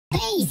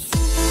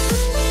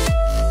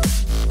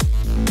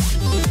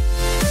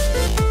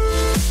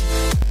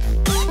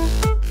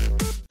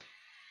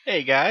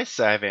Hey guys,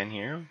 Cyvan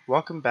here.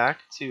 Welcome back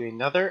to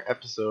another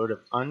episode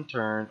of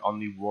Unturned on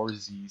the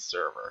WarZ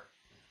server.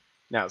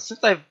 Now,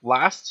 since I've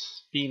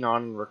last been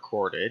on and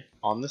recorded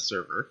on the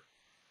server,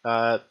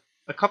 a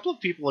couple of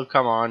people have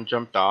come on,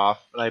 jumped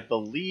off, and I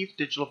believe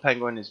Digital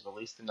Penguin has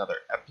released another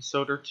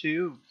episode or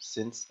two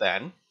since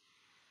then.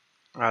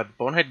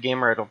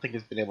 TheBoneheadGamer I don't think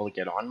has been able to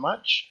get on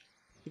much.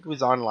 I think it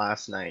was on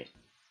last night.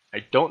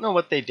 I don't know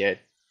what they did.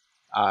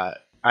 I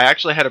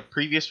actually had a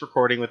previous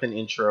recording with an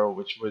intro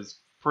which was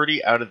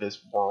pretty out of this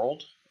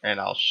world, and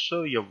I'll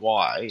show you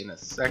why in a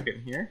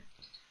second here.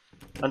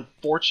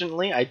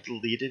 Unfortunately, I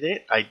deleted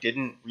it. I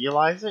didn't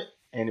realize it,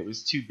 and it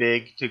was too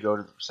big to go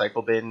to the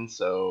recycle bin,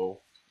 so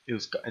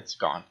it's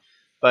gone.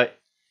 But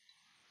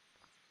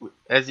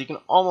as you can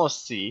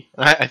almost see,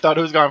 I thought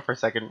it was gone for a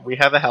second, we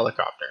have a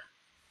helicopter.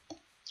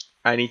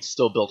 I need to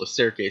still build a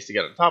staircase to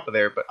get on top of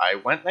there, but I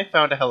went and I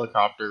found a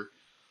helicopter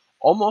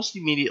almost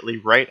immediately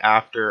right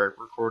after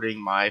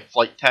recording my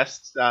flight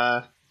test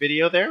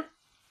video there.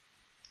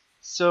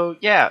 So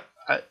yeah,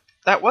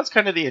 that was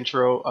kind of the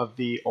intro of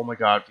the, oh my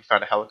god, we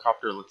found a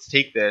helicopter, let's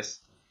take this,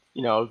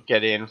 you know,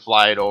 get in,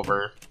 fly it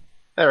over.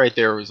 That right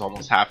there was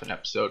almost half an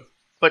episode.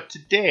 But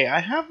today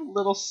I have a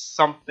little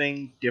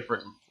something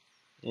different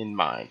in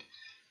mind.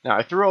 Now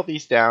I threw all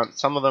these down,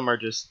 some of them are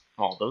just,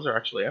 oh, those are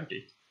actually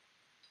empty.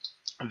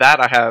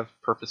 That I have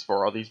purpose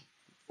for, all these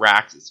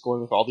racks, it's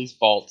going with all these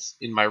vaults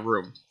in my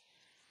room.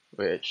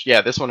 Which,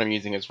 yeah, this one I'm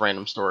using as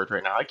random storage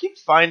right now. I keep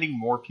finding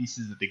more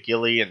pieces of the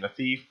ghillie and the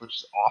thief, which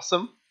is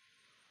awesome.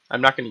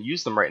 I'm not going to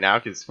use them right now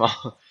because,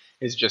 well,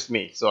 it's just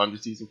me, so I'm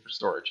just using for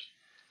storage.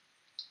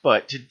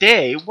 But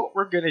today, what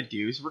we're going to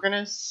do is we're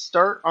going to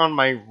start on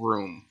my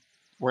room.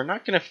 We're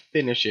not going to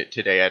finish it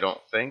today, I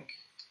don't think.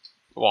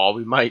 Well,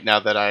 we might now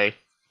that I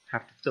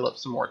have to fill up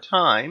some more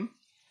time.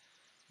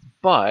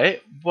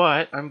 But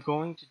what I'm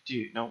going to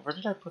do... Now, where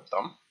did I put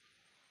them?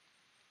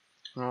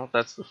 Well,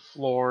 that's the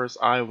floors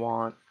I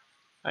want.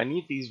 I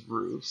need these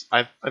roofs.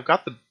 I've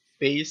got the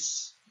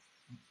base,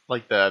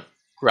 like the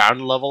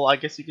ground level, I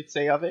guess you could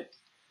say, of it.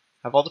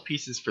 I have all the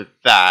pieces for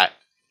that.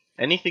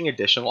 Anything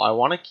additional, I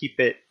want to keep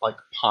it like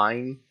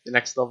pine the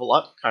next level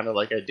up, kind of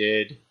like I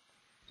did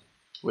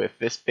with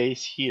this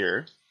base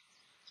here.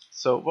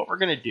 So what we're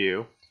going to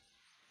do...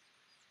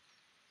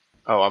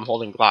 Oh, I'm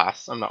holding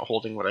glass. I'm not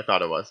holding what I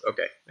thought it was.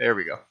 Okay, there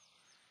we go.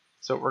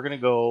 So we're going to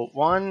go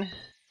 1,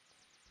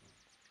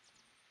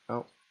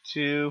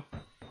 2,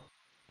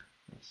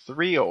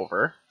 3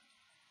 over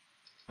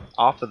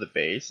off of the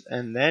base,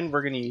 and then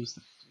we're going to use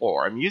the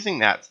floor. I'm using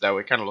that so that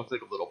way it kind of looks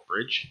like a little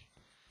bridge.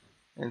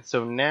 And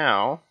so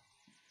now,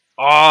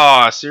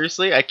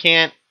 seriously, I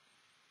can't.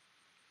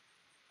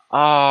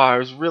 I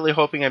was really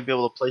hoping I'd be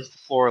able to place the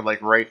floor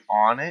like right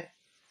on it.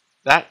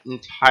 That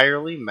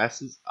entirely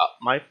messes up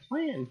my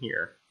plan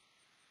here.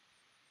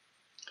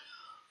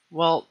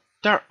 Well,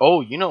 oh,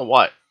 you know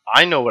what?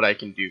 I know what I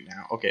can do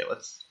now. Okay,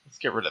 let's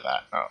get rid of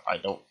that. I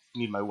don't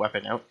need my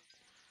weapon out.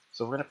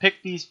 So we're gonna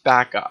pick these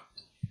back up.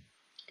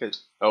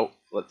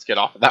 Let's get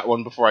off of that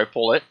one before I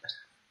pull it.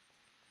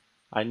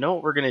 I know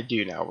what we're gonna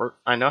do now.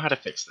 I know how to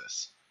fix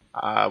this.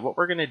 What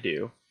we're gonna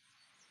do,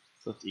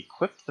 so let's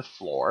equip the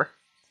floor.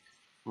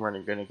 We're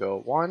gonna go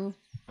 1,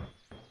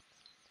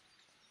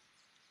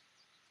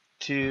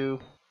 2,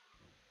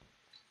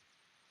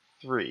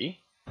 3,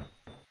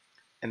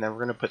 and then we're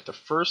gonna put the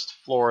first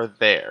floor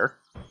there,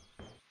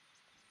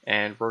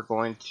 and we're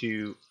going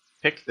to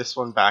pick this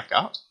one back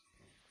up,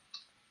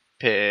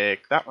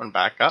 pick that one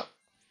back up,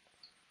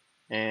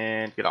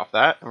 and get off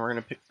that, and we're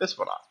gonna pick this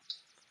one up.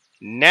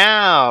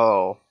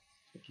 Now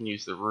we can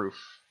use the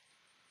roof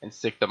and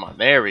stick them on.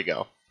 There we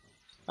go.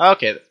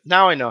 Okay,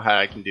 now I know how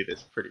I can do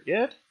this pretty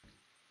good.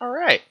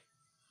 Alright.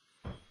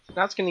 So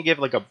now it's going to give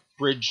like a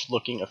bridge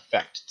looking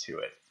effect to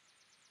it.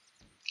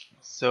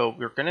 So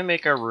we're going to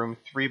make our room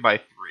 3 by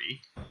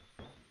 3.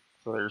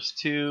 So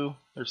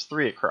there's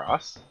 3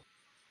 across.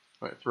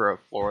 I'm going to throw a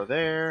floor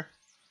there,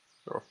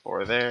 throw a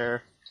floor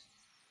there,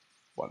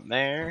 1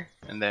 there,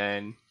 and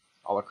then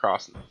all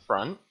across in the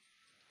front.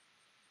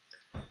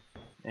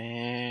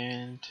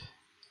 And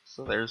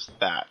so there's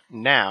that.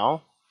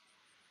 Now,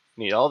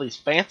 need all these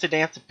fancy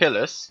dancy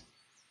pillars.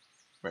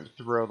 We're going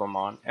to throw them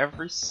on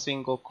every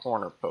single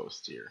corner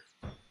post here.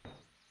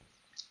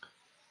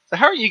 So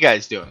how are you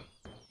guys doing?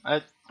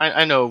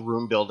 I know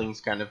room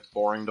building's kind of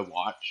boring to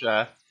watch,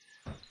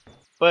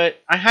 but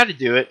I had to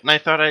do it, and I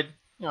thought I'd,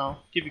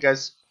 give you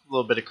guys a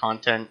little bit of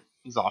content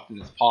as often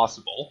as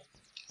possible.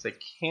 So I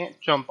can't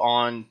jump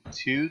on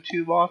too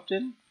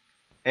often,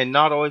 and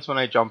not always when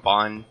I jump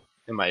on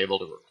am I able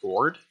to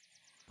record.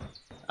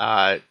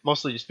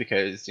 Mostly just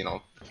because,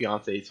 the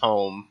fiance's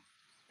home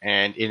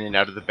and in and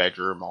out of the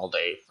bedroom all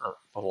day or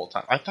the whole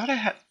time. I thought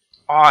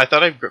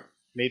I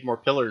made more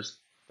pillars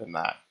than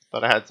that. I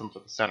thought I had some for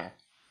the center.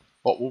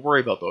 Well, we'll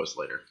worry about those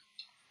later.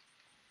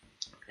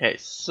 Okay,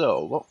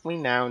 so what we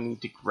now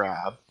need to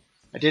grab,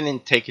 I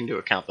didn't take into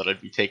account that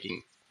I'd be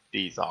taking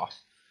these off.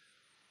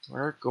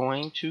 We're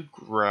going to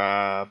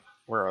grab,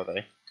 where are they?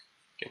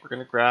 Okay, we're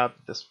going to grab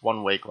this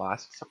one-way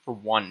glass, except for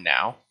 1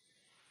 now.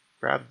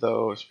 grab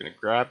those. We're going to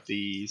grab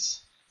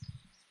these.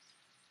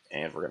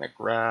 And we're going to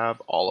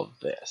grab all of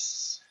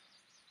this.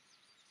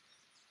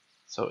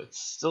 So it's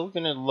still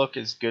going to look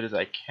as good as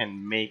I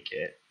can make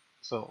it.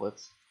 So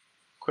let's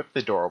equip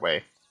the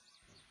doorway.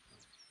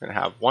 We're going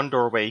to have one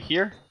doorway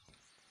here.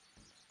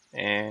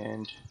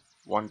 And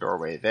one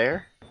doorway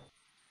there.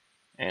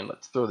 And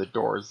let's throw the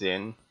doors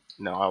in.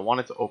 No, I want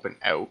it to open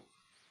out.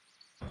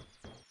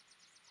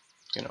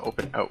 It's going to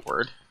open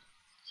outward.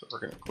 So we're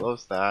going to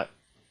close that.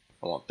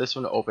 I want this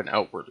one to open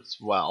outward as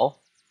well.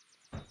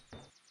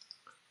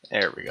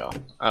 There we go.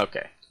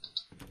 Okay.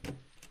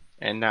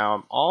 And now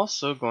I'm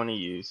also going to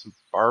use some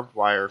barbed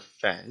wire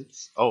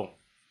fence. Oh.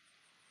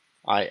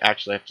 I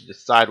actually have to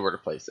decide where to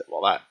place it.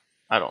 Well,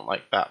 I don't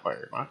like that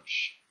very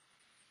much.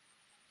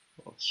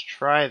 Let's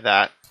try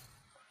that.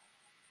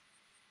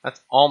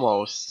 That's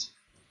almost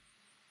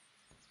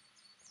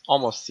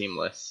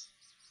seamless.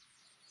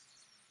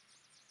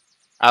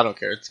 I don't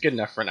care. It's good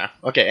enough for now.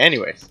 Okay,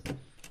 anyways.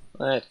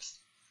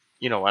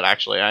 You know what,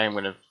 actually, I am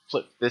going to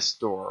flip this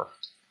door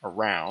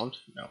around.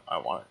 No, I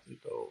want it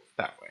to go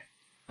that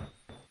way.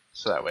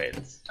 So that way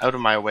it's out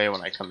of my way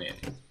when I come in.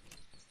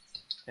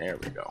 There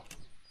we go.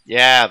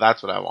 Yeah,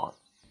 that's what I want.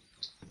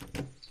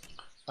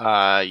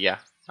 Yeah,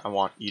 I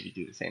want you to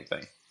do the same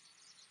thing.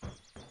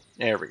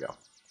 There we go.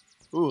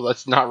 Ooh,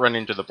 let's not run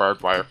into the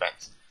barbed wire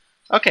fence.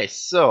 Okay,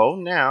 so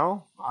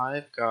now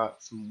I've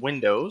got some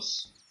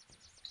windows.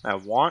 I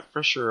want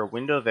for sure a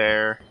window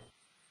there.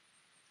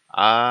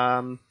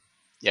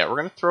 Yeah, we're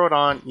gonna throw it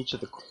on each of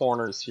the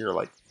corners here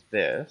like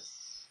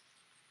this.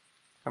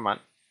 Come on,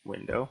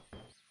 window,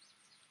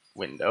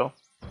 window.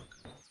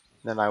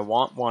 Then I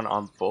want one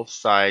on both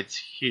sides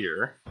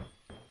here.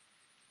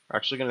 We're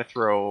actually gonna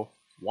throw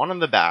one on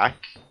the back,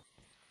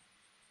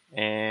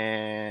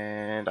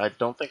 and I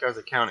don't think I was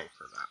accounting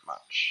for that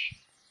much.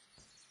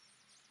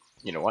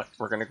 You know what?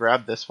 We're gonna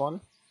grab this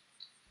one.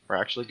 We're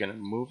actually gonna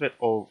move it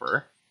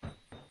over.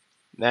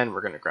 Then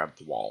we're gonna grab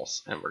the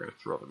walls and we're gonna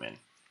throw them in.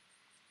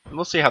 And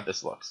we'll see how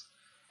this looks.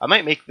 I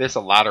might make this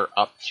a ladder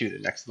up to the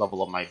next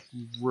level of my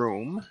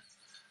room.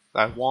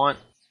 I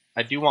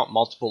do want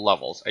multiple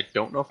levels. I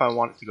don't know if I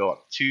want it to go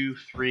up 2,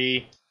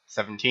 3,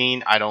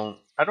 17. I don't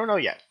know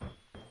yet.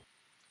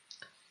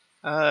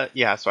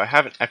 Yeah, so I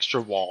have an extra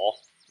wall.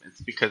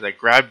 It's because I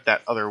grabbed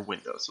that other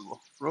window. So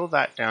we'll throw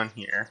that down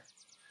here.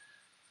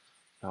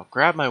 I'll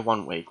grab my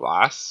one-way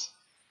glass.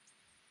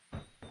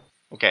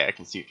 Okay, I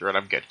can see through it.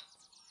 I'm good.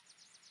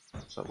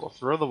 So we'll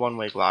throw the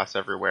one-way glass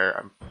everywhere.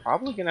 I'm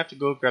probably going to have to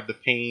go grab the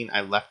pane I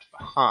left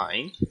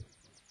behind.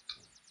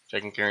 Which I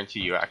can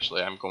guarantee you,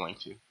 actually, I'm going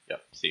to.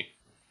 Yep, see.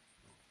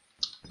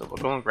 So we'll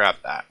go and grab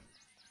that.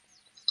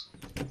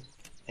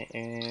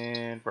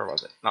 And where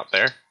was it? Not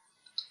there.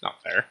 Not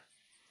there.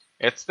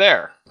 It's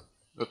there.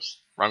 Oops,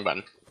 wrong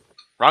button.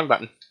 Wrong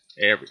button.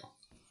 There we go.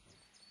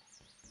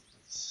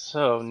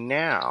 So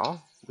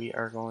now we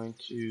are going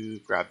to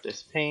grab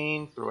this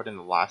pane, throw it in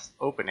the last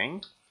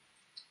opening.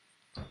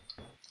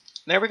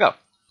 There we go.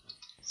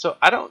 So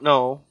I don't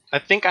know. I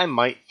think I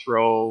might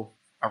throw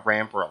a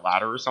ramp or a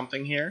ladder or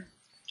something here.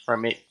 Or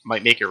I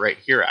might make it right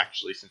here,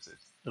 actually, since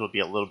it'll be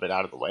a little bit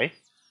out of the way.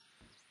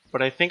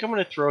 But I think I'm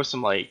going to throw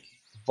some, like,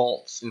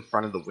 vaults in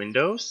front of the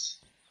windows.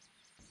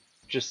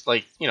 Just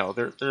like, you know,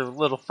 they're a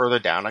little further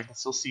down. I can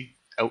still see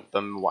out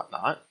them and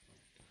whatnot.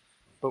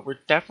 But we're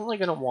definitely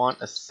going to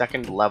want a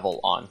second level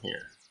on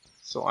here.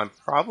 So I'm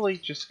probably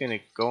just going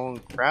to go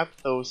and grab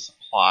those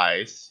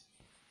supplies.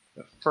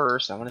 But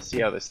first, I want to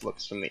see how this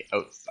looks from the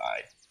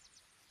outside.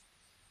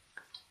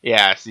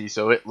 Yeah, see,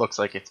 so it looks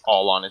like it's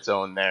all on its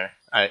own there.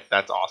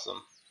 That's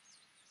awesome.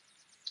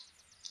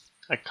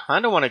 I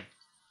kind of want to,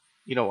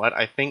 you know what,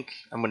 I think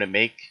I'm going to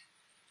make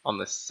on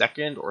the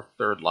second or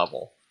third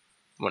level.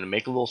 I'm going to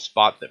make a little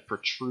spot that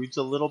protrudes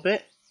a little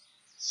bit.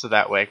 So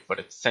that way I can put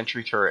a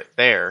sentry turret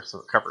there so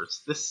it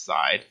covers this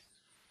side.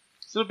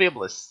 So it'll be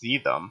able to see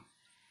them.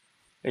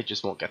 It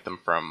just won't get them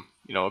from,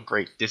 you know, a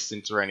great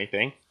distance or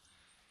anything.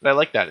 But I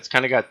like that. It's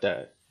kind of got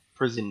the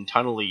prison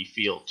tunnel-y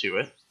feel to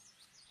it.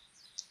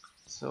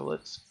 So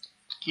let's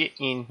get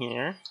in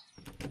here.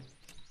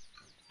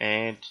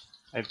 And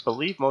I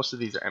believe most of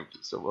these are empty.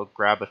 So we'll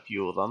grab a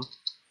few of them.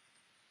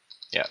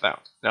 Yeah, that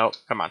one. No,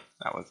 come on.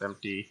 That one's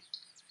empty.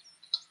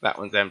 That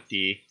one's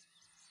empty.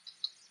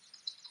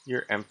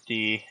 You're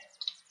empty.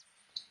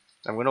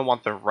 I'm going to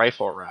want the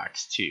rifle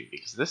racks too.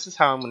 Because this is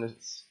how I'm going to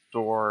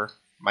store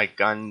my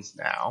guns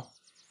now.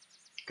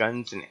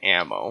 Guns and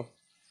ammo.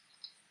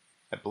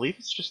 I believe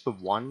it's just the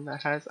one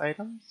that has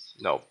items.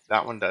 No,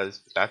 that one does,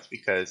 but that's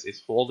because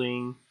it's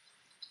holding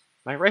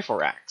my rifle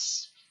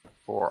racks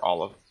for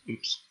all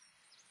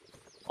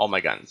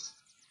my guns.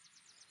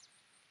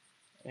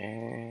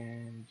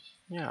 And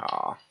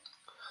yeah.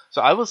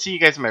 So I will see you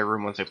guys in my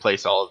room once I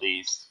place all of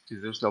these,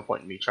 because there's no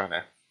point in me trying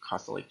to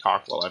constantly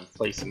talk while I'm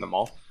placing them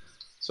all.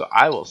 So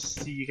I will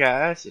see you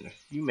guys in a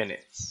few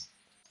minutes.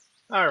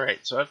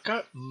 Alright, so I've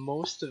got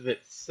most of it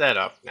set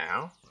up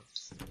now.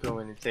 Let's go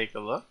in and take a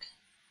look.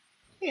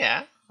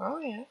 Yeah, oh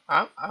yeah,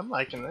 I'm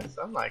liking this,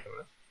 I'm liking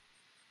this.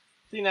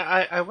 See, now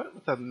I went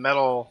with a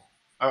metal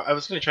I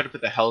was going to try to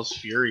put the Hell's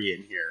Fury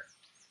in here,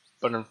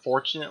 but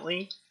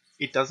unfortunately,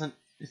 it doesn't.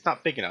 It's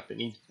not big enough. It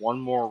needs one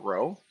more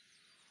row.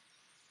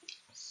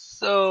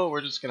 So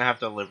we're just going to have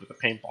to live with a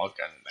paintball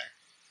gun in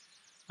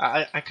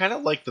there. I kind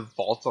of like the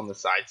vaults on the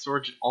side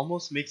storage. It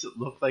almost makes it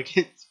look like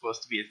it's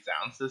supposed to be a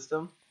sound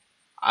system.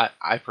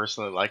 I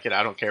personally like it.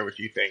 I don't care what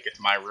you think. It's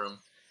my room.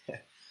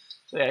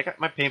 So yeah, I got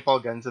my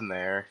paintball guns in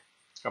there.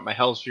 Got my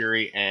Hell's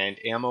Fury and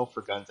ammo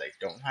for guns I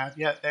don't have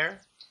yet there.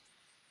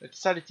 I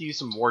decided to use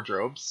some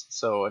wardrobes.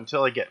 So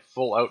until I get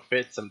full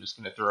outfits, I'm just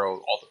going to throw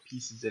all the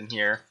pieces in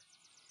here.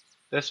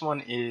 This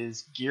one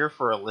is gear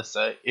for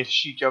Alyssa if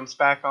she jumps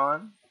back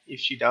on.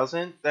 If she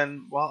doesn't,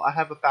 then, well, I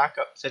have a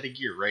backup set of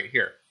gear right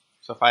here.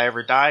 So if I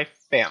ever die,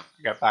 bam,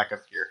 I got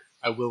backup gear.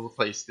 I will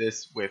replace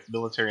this with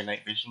military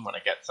night vision when I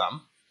get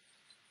some.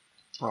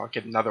 Or I'll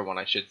get another one,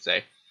 I should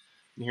say.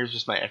 And here's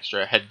just my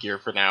extra headgear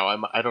for now.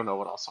 I don't know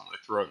what else I'm going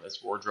to throw in this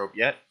wardrobe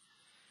yet.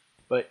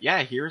 But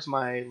yeah, here's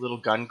my little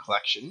gun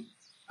collection.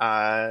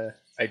 I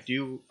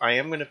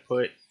am going to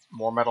put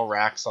more metal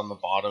racks on the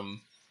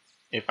bottom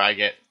if I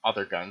get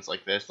other guns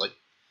like this. Like,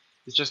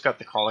 it's just got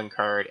the calling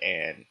card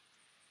and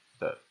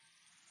the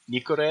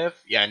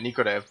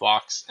Nikorev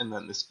box, and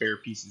then the spare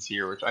pieces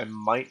here, which I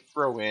might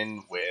throw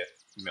in with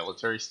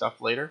military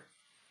stuff later.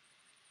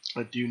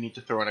 I do need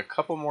to throw in a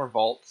couple more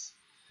vaults.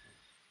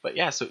 But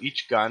yeah, so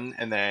each gun,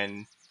 and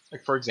then,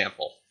 like for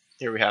example,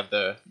 here we have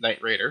the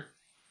Night Raider,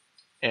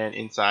 and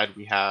inside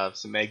we have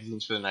some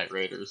magazines for the Night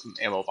Raider, some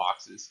ammo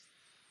boxes.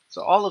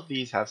 So all of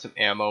these have some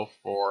ammo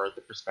for the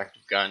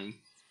prospective gun,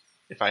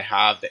 if I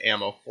have the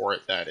ammo for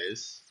it, that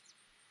is.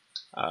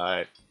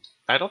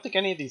 I don't think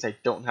any of these I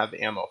don't have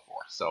the ammo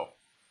for, so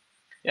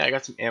yeah, I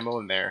got some ammo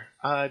in there.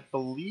 I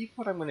believe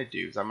what I'm going to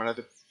do is I'm going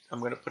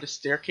to put a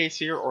staircase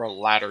here or a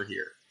ladder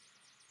here.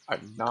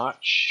 I'm not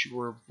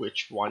sure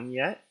which one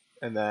yet.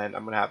 And then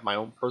I'm going to have my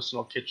own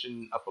personal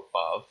kitchen up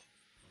above.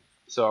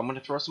 So I'm going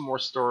to throw some more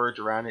storage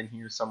around in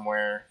here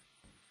somewhere.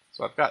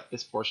 So I've got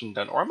this portion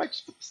done. Or I might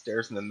just put the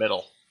stairs in the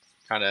middle.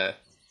 Kind of,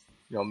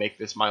 make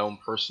this my own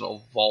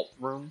personal vault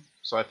room.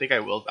 So I think I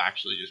will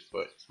actually just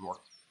put some more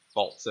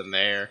vaults in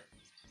there.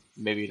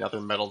 Maybe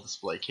another metal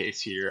display case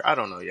here. I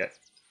don't know yet.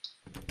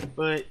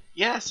 But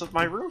yeah, so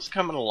my room's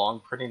coming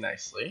along pretty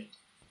nicely.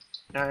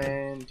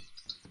 And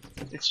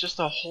it's just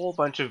a whole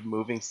bunch of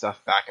moving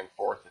stuff back and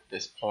forth at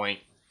this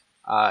point.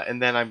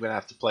 And then I'm going to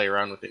have to play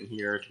around with it in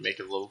here to make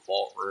it a little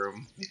vault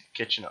room, make a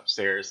kitchen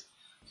upstairs.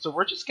 So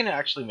we're just going to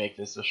actually make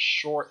this a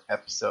short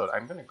episode.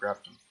 I'm going to grab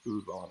some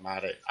food while I'm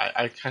at it.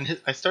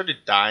 I started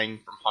dying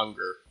from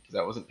hunger because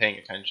I wasn't paying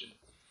attention.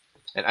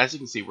 And as you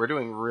can see, we're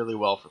doing really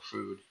well for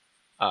food.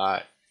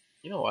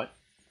 You know what?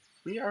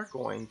 We are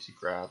going to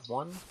grab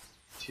 1,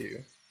 2,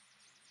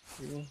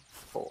 3,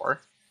 4.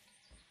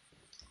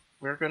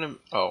 We're going to...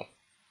 Oh,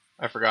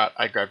 I forgot.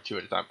 I grabbed 2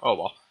 at a time. Oh,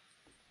 well.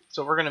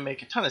 So we're going to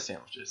make a ton of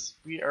sandwiches.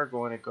 We are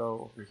going to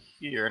go over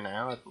here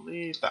now, I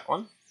believe. That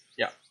one?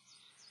 Yeah.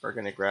 We're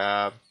going to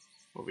grab,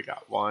 what we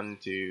got? 1,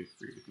 2,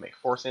 3. We can make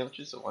 4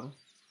 sandwiches. So 1,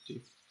 2,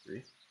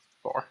 3,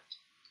 4.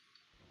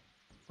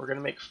 We're going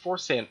to make 4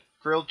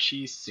 grilled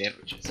cheese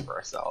sandwiches for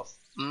ourselves.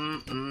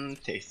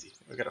 Tasty.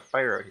 We got a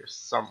fire out here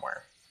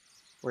somewhere.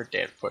 Where'd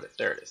Dad put it?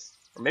 There it is.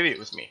 Or maybe it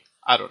was me.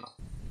 I don't know.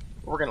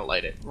 But we're going to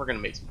light it. We're going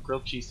to make some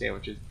grilled cheese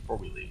sandwiches before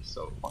we leave.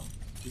 So 1,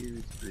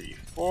 2, 3,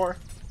 4.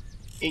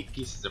 8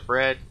 pieces of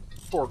bread,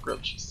 4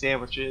 grilled cheese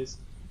sandwiches.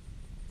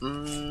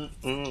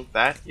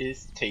 That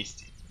is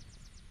tasty.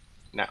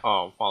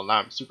 Now, now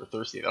I'm super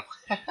thirsty though.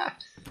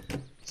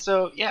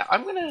 So yeah,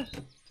 I'm gonna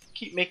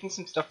keep making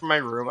some stuff for my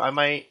room. I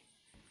might,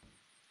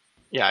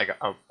 yeah, I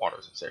got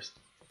water's upstairs.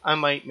 I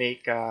might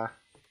make, I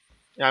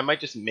might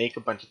just make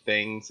a bunch of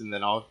things, and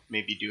then I'll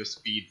maybe do a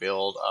speed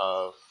build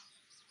of.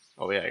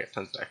 Oh yeah, I got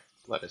tons of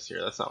lettuce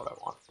here. That's not what I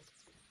want.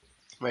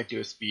 I might do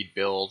a speed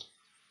build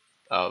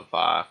of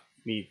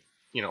me.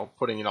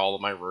 Putting in all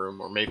of my room,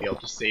 or maybe I'll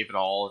just save it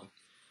all and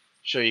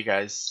show you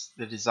guys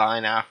the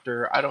design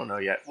after. I don't know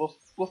yet.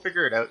 We'll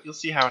figure it out. You'll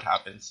see how it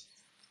happens.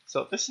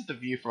 So this is the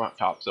view from up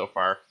top so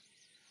far.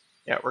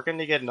 Yeah, we're going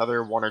to get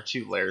another 1 or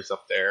 2 layers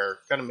up there.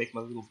 Gonna make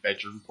my little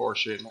bedroom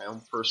portion, my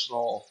own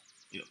personal,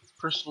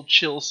 personal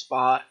chill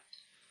spot.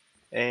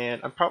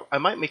 And I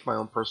might make my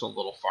own personal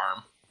little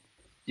farm,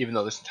 even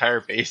though this entire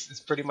base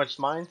is pretty much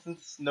mine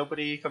since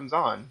nobody comes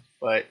on.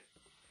 But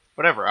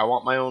whatever, I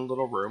want my own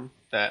little room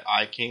that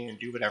I can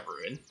do whatever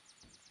in.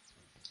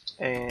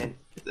 And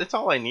it's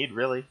all I need,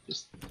 really.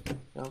 Just,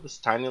 this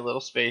tiny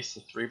little space, a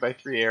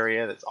 3x3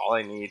 area, that's all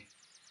I need.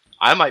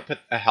 I might put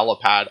a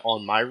helipad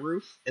on my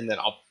roof, and then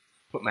I'll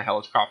put my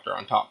helicopter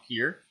on top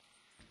here.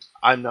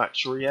 I'm not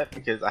sure yet,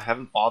 because I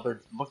haven't bothered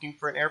looking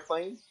for an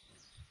airplane.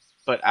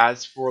 But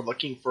as for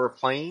looking for a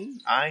plane,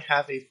 I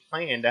have a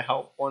plan to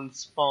help one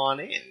spawn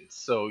in.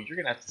 So you're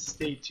going to have to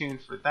stay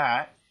tuned for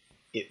that.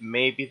 It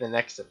may be the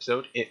next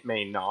episode, it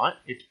may not.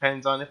 It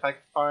depends on if I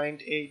can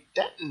find a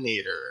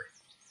detonator.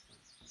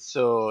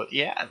 So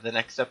yeah, the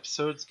next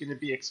episode's going to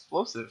be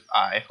explosive.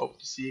 I hope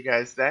to see you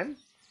guys then.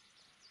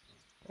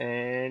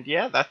 And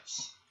yeah,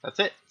 that's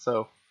it.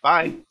 So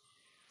bye.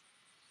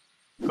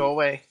 Go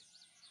away.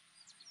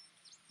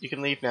 You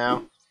can leave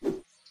now.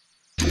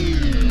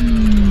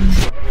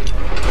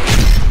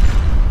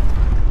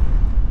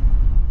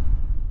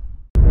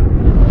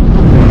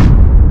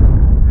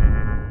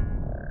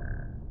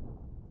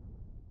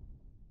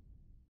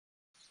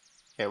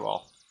 Okay,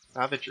 well,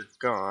 now that you're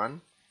gone,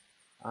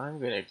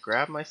 I'm gonna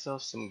grab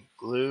myself some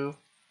glue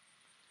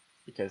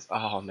because,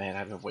 oh man,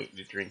 I've been waiting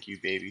to drink you,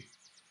 baby.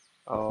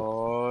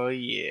 Oh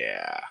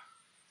yeah.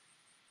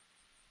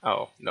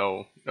 Oh,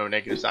 no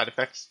negative side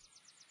effects?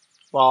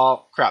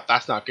 Well, crap,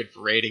 that's not good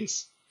for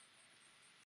ratings.